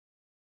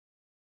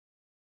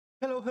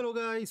Hello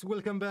guys,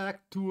 welcome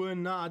back to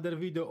another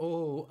video.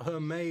 Oh,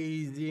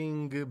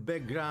 amazing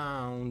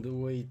background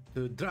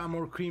with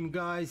Drummer Cream,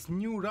 guys.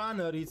 New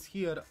runner is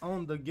here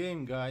on the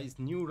game, guys.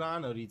 New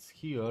runner is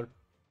here.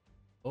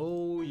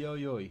 Oh, yo,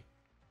 yo.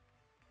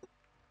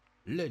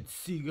 Let's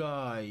see,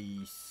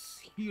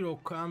 guys. Here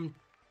come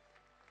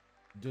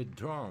the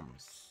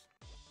drums.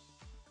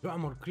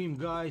 Drummer Cream,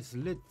 guys.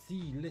 Let's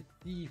see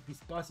if it's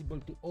possible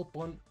to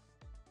open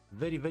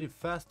very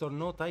fast or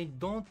not. I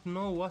don't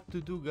know what to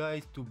do,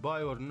 guys, to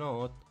buy or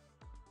not.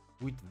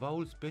 With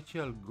Vowel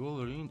special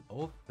gold ring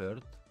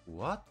offered.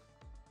 What?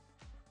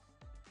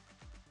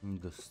 In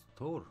the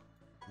store?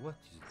 What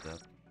is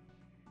that?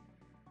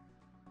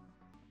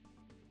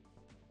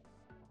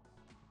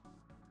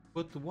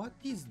 But what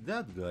is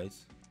that,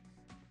 guys?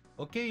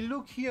 Okay,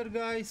 look here,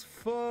 guys.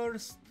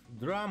 First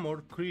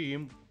Drummer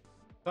Cream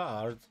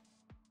card.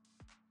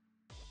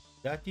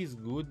 That is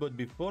good, but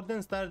before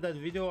then start that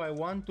video, I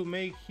want to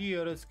make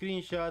here a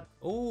screenshot.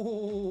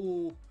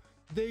 Oh,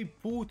 they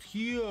put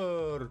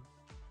here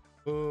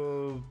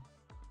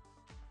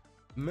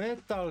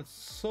Metal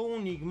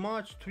Sonic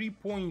Mach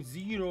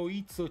 3.0.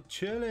 It's a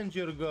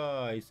challenger,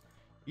 guys.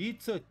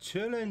 It's a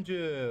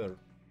challenger.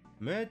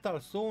 Metal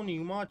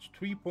Sonic Mach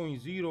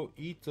 3.0.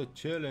 It's a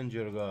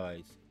challenger,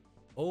 guys.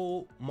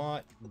 Oh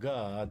my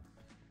god.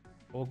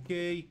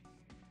 Okay,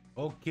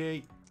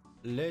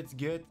 let's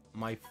get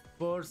my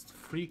first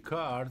free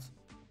cards.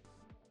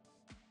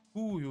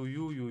 Ooh.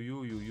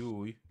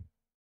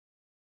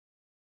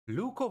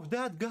 Look of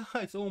that,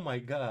 guys. Oh my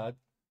god,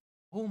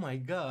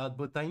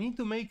 but I need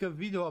to make a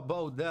video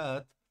about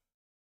that.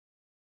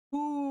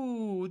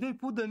 Ooh, they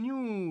put the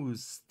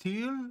news.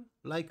 Still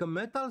like a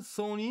Metal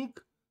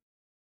Sonic,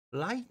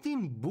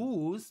 Lightning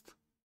Boost,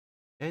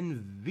 and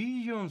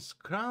Vision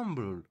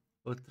Scramble.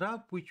 A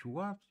trap which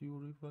warps your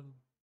rival.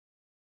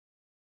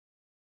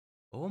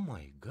 Oh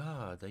my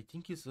god, I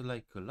think it's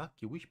like a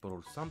Lucky Whisper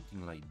or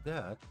something like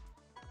that.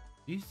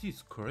 This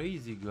is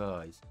crazy,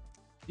 guys.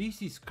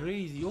 This is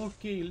crazy.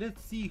 Okay,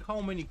 let's see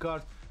how many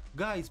cards.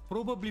 Guys,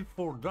 probably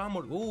for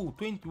Drummer... Oh,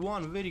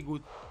 21, very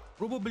good.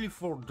 Probably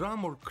for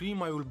Drummer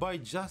Cream, I will buy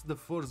just the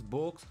first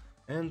box.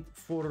 And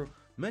for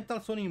Metal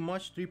Sonic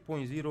Mach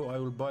 3.0, I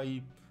will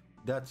buy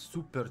that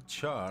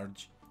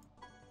supercharge.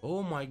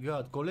 Oh my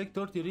god, collect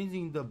 30 rings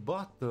in the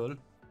battle.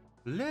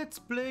 Let's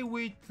play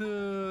with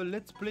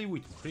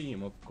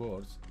Cream, of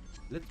course.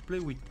 Let's play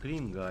with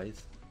Cream,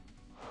 guys.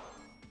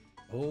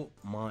 Oh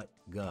my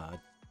god.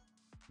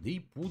 They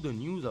put the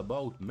news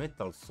about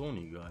Metal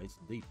Sonic, guys.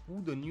 They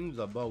put the news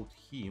about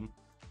him.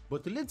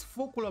 But let's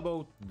focus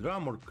about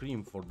Drummer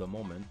Cream for the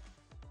moment.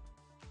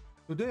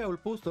 Today I will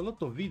post a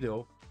lot of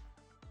video.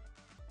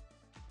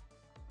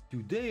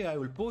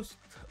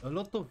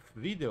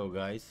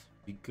 Guys,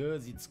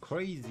 because it's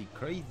crazy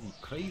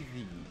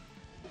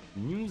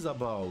news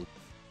about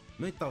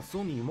Metal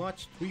Sonic Mach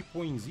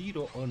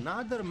 3.0,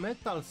 another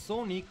Metal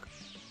Sonic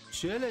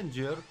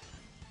challenger.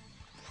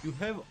 You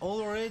have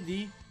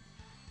already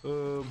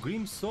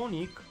Grim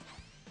Sonic,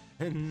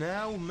 and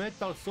now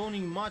Metal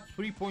Sonic Mach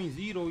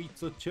 3.0.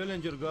 It's a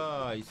challenger,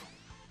 guys.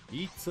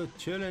 It's a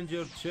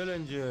challenger.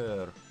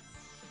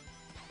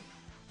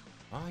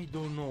 I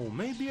don't know,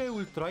 maybe I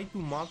will try to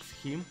max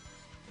him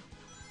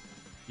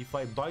if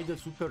I buy the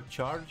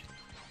supercharge.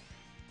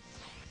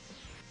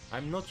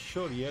 I'm not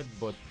sure yet,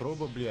 but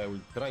probably I will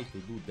try to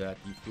do that.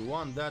 If you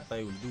want that,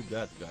 I will do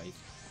that, guys.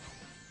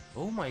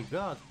 Oh my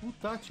god, who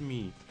touched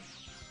me?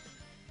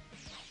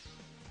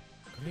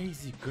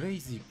 Crazy.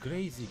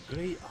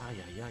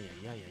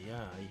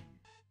 Ay.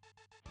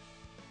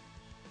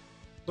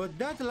 But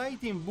that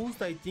Lightning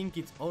Boost, I think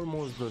it's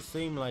almost the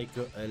same like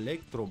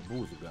Electro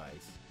Boost,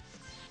 guys.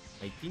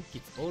 I think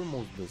it's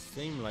almost the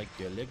same like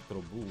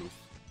Electro Boost.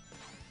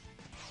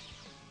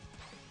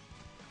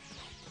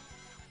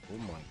 Oh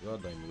my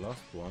god, I'm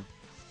last one.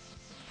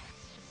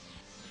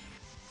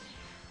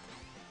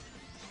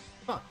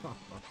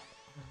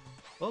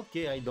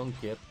 Okay, I don't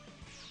care.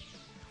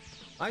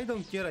 I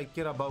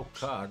care about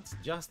cards.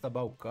 Just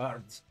about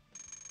cards.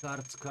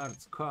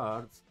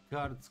 Cards.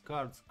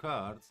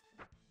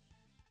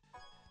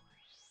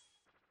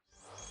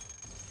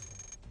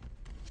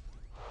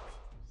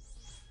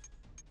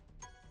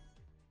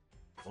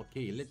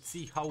 Okay, let's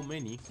see how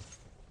many.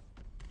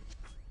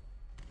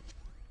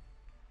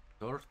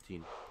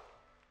 13.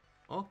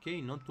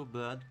 Okay, not too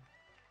bad.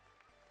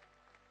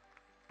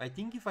 I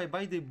think if I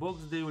buy the box,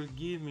 they will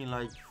give me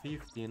like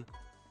 15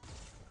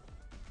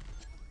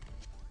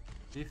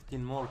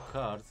 more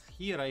cards.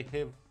 Here I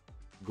have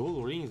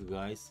gold rings,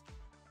 guys,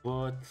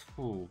 but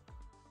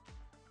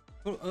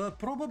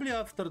probably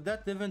after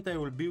that event I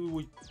will be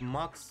with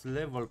max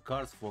level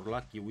cards for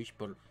Lucky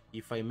Whisper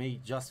if I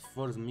make just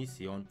first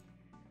mission.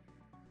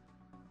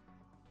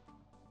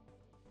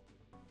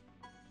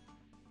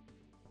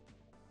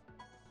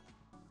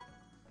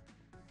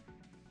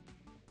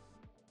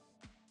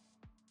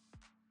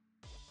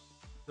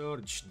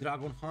 Surge,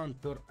 Dragon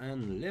Hunter,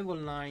 and level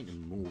 9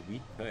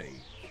 movie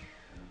page.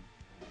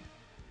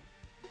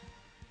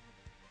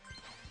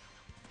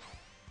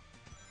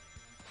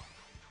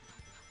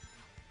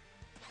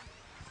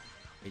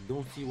 I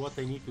don't see what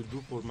I need to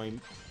do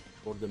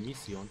for the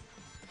mission.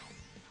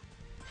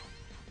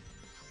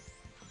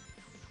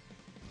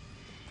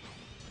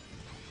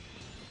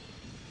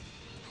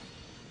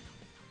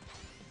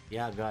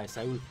 Yeah, guys,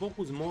 I will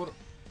focus more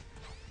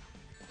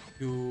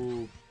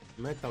to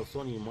Metal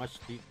Sonic Mach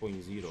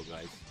 3.0,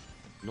 guys,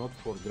 not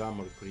for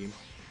Grammar Cream.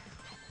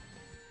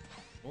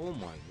 Oh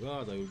my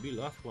god, I will be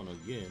last one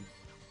again.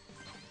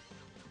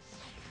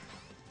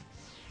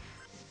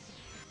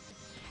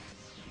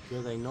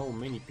 Because I know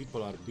many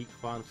people are big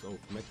fans of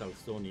Metal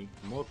Sonic.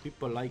 More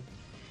people like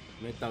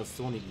Metal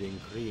Sonic than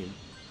Cream.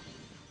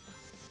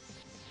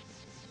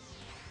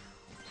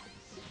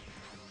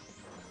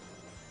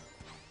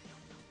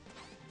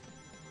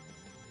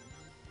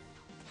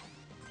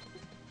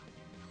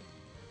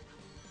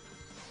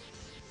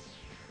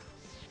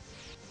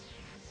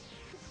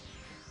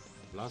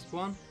 Last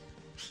one?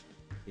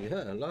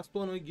 Yeah, last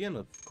one again,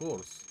 of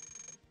course.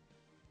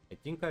 I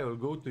think I will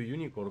go to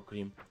Unicorn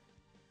Cream.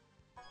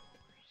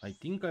 I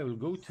think I will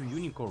go to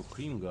Unicorn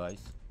Cream,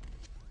 guys.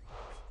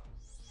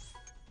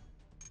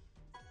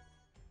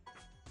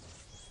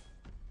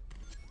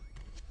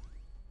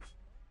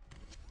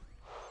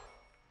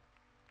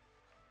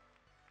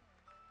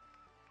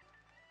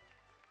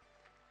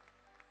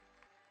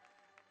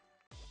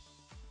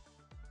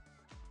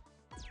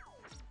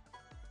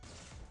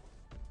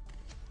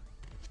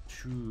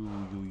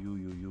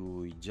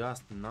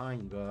 Just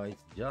 9, guys,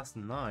 just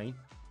 9.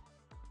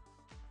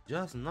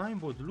 Just 9,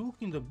 but look,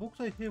 in the box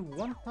I have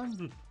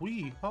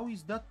 103. How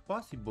is that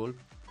possible?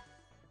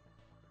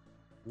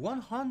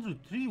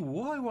 103?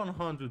 Why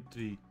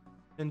 103?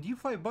 And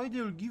if I buy, they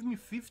will give me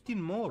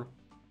 15 more.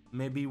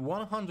 Maybe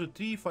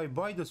 103 if I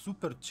buy the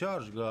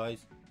supercharge,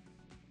 guys.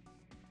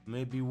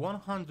 Maybe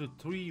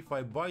 103 if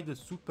I buy the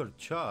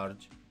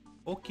supercharge.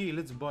 Okay,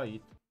 let's buy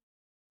it.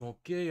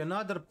 Okay,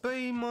 another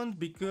payment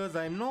because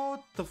I'm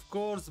not, of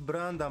course,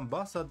 brand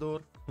ambassador.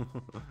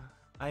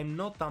 I'm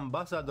not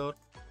ambassador.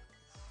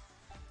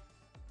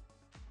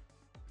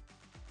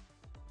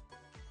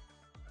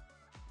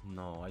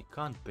 No, I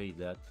can't pay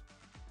that.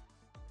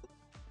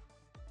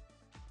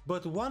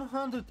 But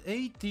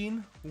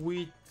 118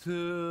 with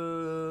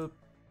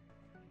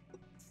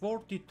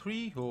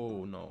 43.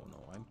 Oh no,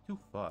 I'm too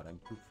far. I'm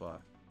too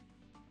far.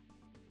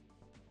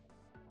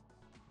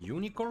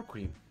 Unicorn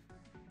Cream.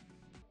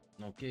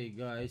 Okay,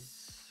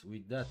 guys,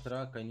 with that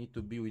track I need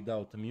to be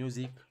without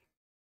music.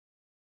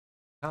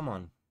 Come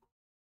on.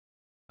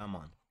 Come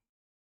on.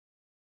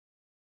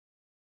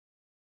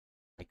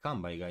 I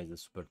can't buy, guys, the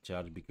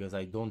supercharge because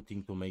I don't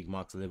think to make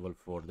max level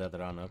for that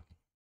runner.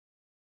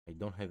 I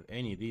don't have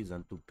any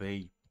reason to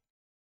pay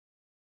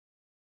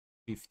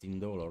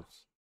 $15.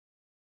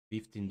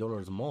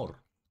 $15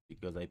 more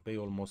because I pay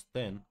almost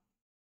 10.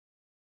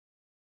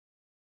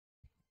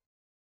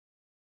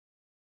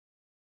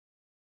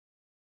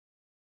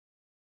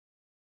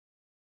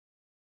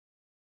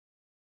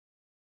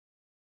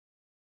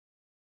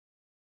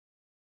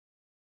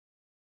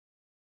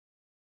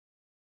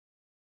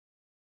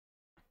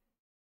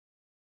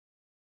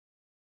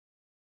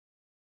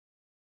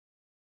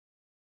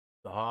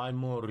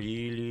 I'm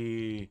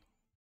really.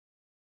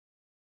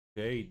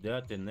 Take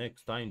that, and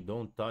next time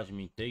don't touch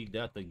me. Take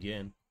that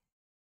again.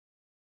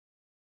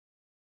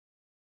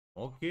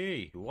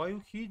 Okay, why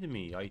you hit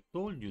me? I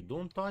told you,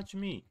 don't touch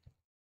me.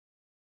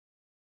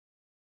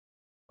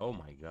 Oh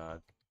my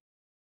god.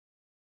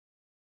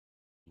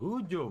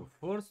 Good job,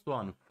 first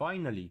one,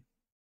 finally.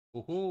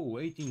 Oh,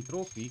 18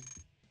 trophy.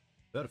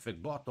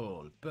 Perfect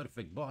bottle,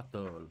 perfect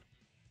bottle.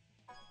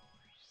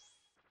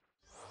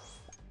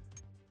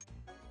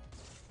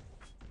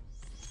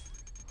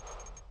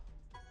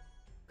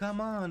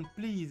 Come on,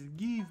 please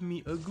give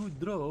me a good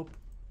drop.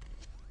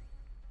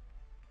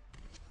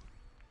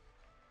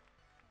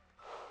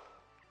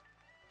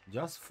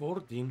 Just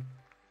 14.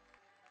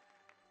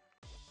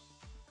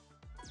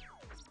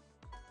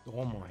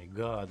 Oh my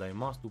god, I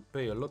must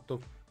pay a lot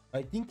of.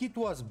 I think it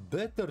was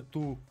better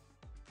to.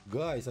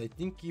 Guys, I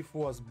think it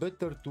was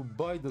better to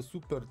buy the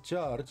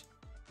supercharge.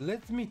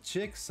 Let me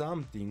check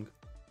something.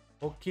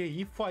 Okay,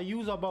 if I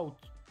use about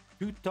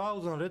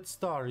 2000 red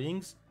star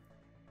rings,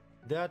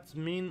 that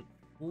mean.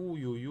 Oh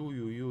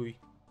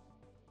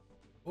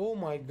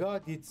my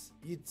god, it's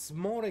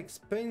more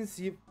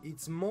expensive.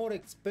 It's more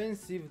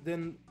expensive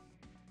than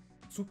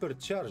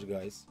supercharge,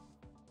 guys.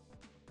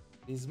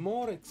 It's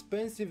more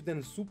expensive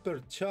than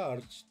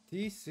supercharge.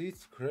 This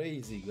is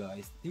crazy,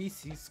 guys.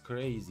 This is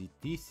crazy.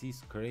 This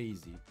is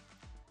crazy.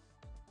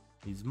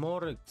 It's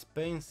more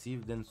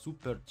expensive than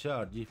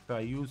supercharge if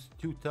I use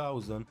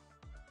 2000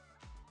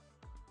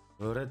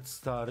 red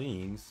star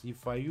rings.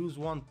 If I use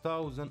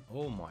 1000,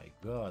 oh my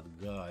god,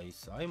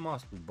 guys, I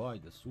must buy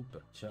the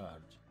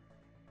supercharge.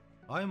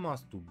 I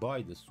must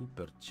buy the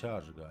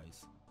supercharge,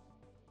 guys.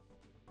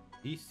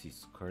 This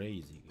is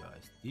crazy,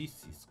 guys.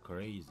 This is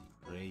crazy,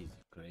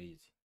 crazy.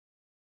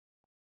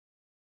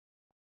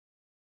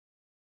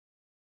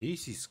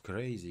 This is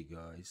crazy,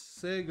 guys.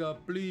 Sega,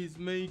 please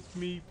make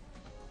me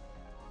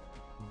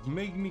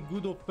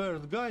good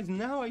offers. Guys,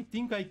 now I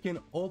think I can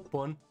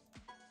open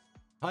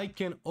I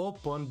can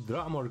open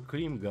drummer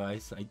cream,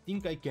 guys. I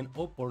think I can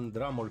open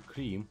drummer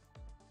cream.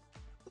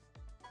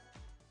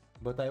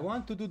 But I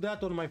want to do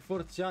that on my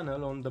first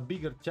channel, on the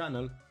bigger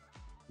channel.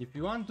 If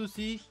you want to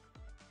see,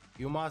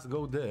 you must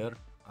go there.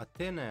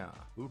 Athena.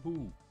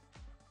 Woohoo.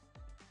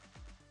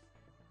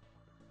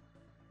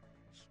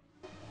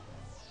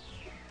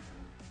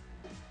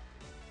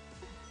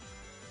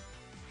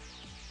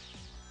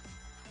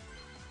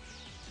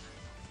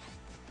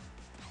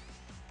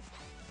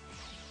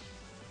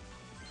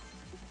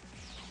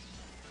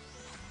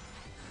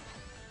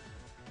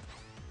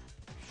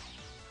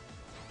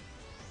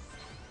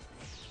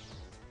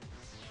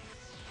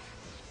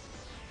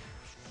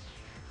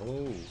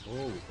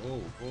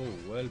 Oh,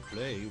 well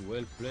play,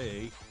 well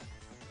play.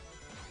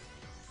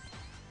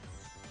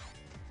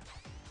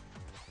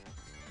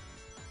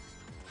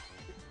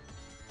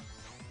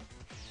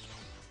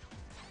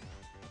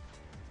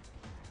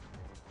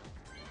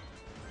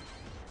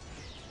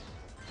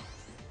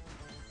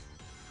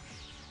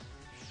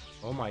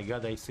 Oh my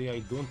god, I say I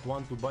don't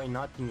want to buy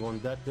nothing on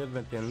that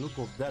event, and look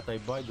of that, I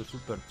buy the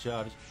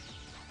supercharge.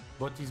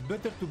 But it's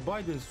better to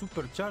buy the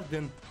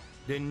supercharge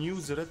than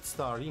use red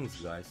star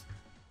rings, guys.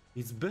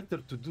 It's better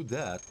to do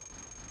that.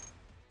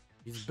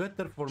 It's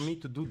better for me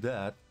to do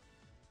that.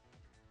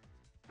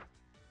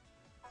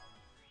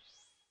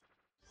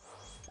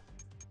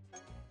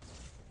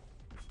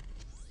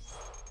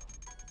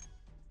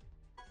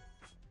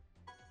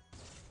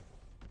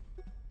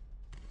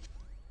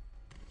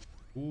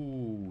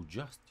 Ooh,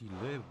 just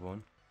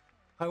 11.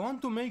 I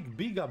want to make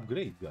big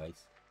upgrade,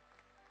 guys.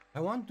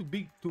 I want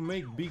to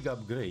make big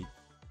upgrade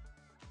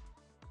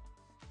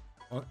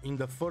in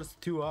the first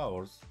 2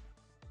 hours.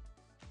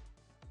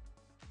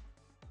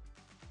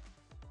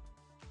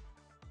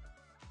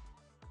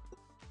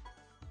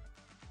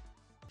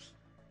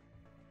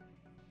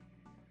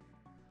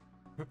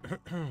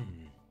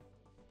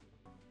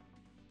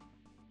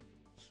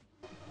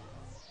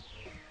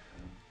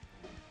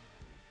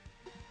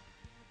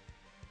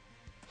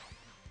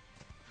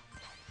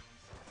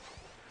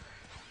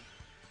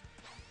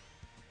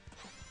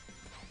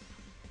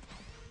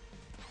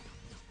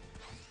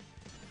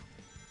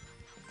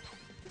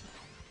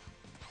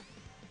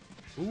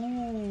 Ooh.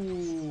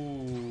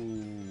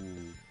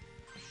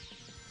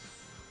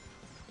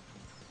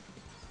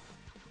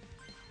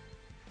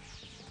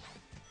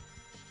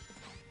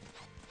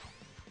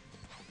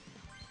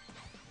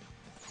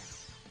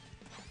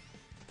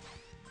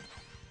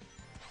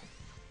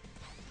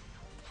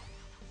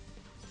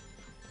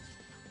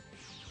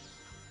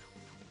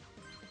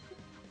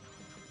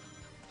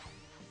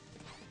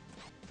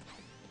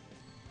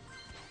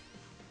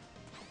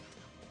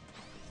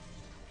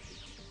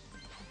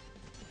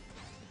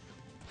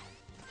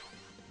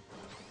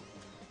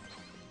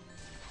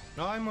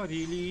 I'm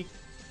really...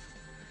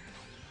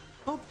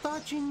 Stop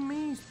touching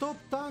me! Stop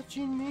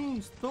touching me!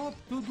 Stop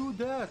to do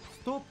that!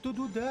 Stop to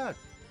do that!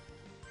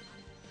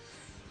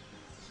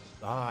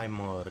 I'm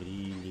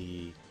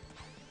really...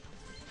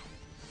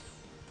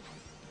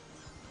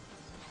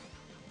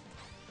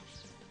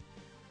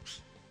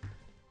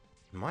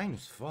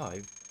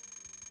 -5?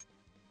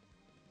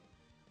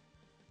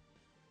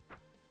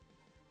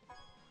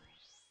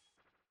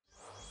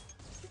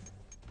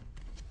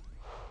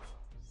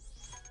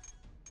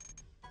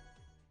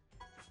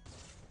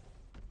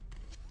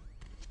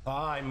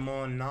 I'm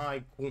on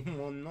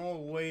Icon. No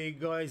way,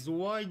 guys.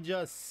 Why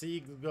just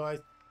 6,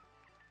 guys?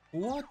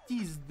 What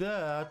is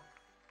that?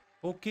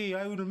 Okay,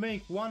 I will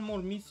make one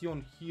more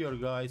mission here,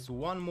 guys.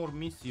 One more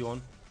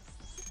mission.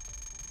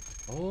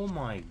 Oh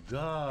my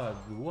god.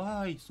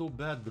 Why so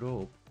bad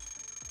drop?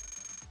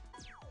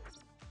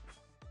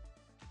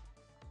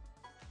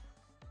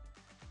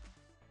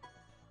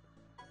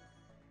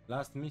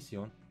 Last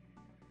mission.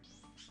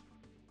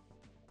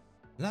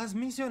 Last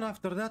mission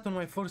after that on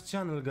my first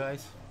channel,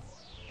 guys.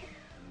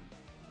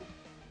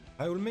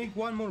 I will make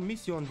one more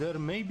mission there.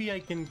 Maybe I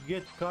can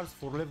get cars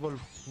for level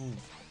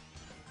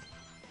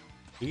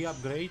 3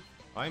 upgrade.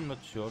 I'm not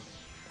sure.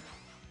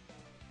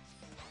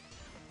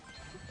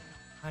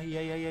 Ay,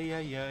 ay, ay, ay,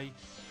 ay, ay.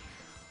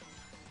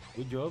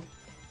 Good job.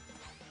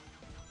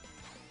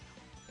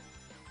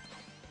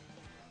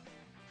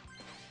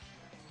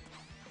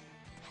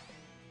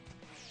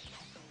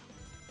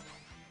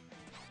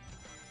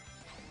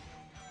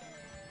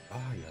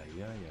 Ay,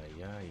 ay, ay,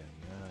 ay, ay, ay,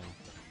 ay.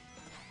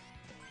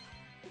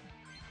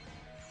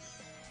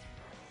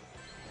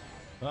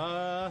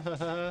 Ah,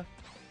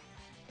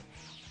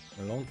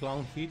 a long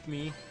clown hit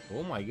me.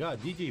 Oh my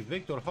god, DJ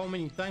Vector, how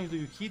many times do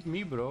you hit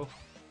me, bro?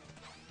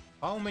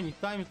 How many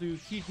times do you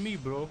hit me,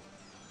 bro?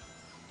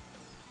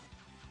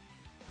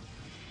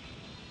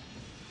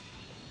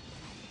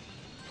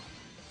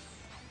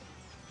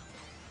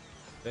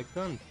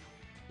 Second?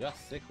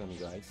 Just second,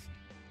 guys.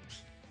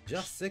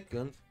 Just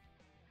second.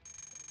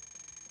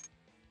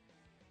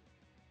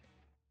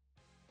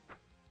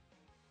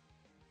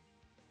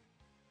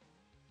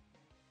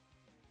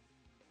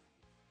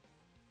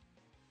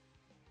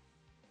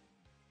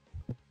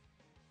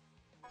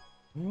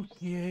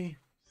 Okay.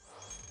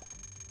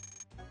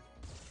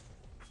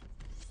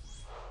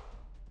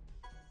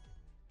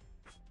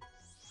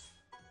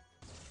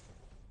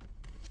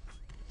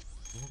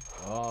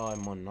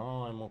 N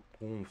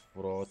acum,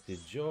 frate.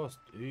 Just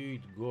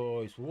 8,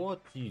 guys.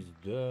 What is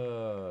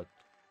that?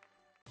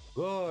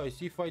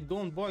 Guys, if I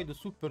don't buy the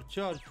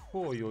supercharge,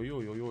 oh,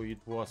 it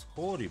was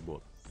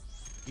horrible.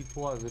 It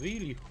was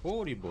really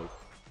horrible.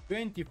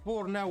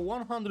 24 now,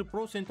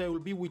 100% I will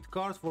be with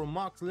cars for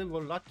max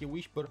level Lucky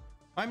Whisper.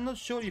 I'm not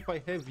sure if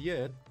I have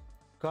yet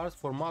cars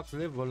for max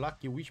level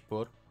Lucky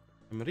Whisper.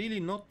 I'm really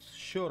not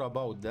sure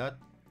about that.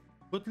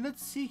 But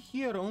let's see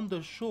here on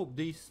the shop.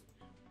 They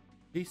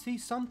say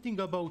something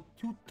about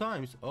 2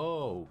 times.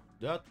 Oh,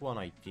 that one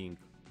I think.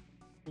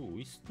 Oh,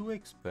 it's too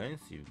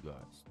expensive,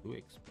 guys. Too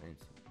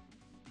expensive.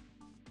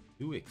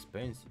 Too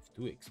expensive.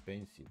 Too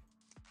expensive.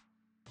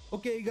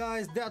 Okay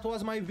guys, that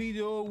was my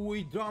video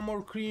with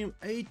Drummer Cream.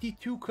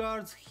 82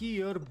 cards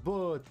here,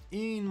 but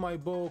in my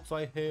box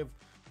I have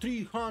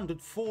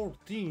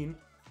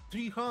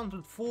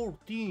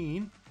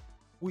 314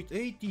 with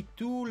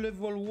 82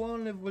 level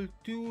 1, level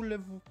 2,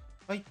 level...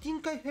 I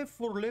think I have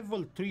for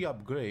level 3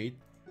 upgrade.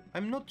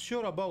 I'm not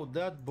sure about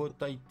that,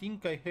 but I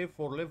think I have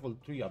for level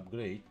 3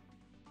 upgrade.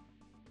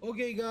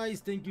 Okay guys,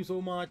 thank you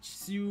so much.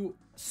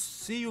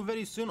 See you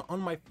very soon on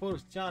my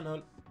first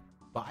channel.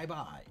 Bye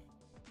bye.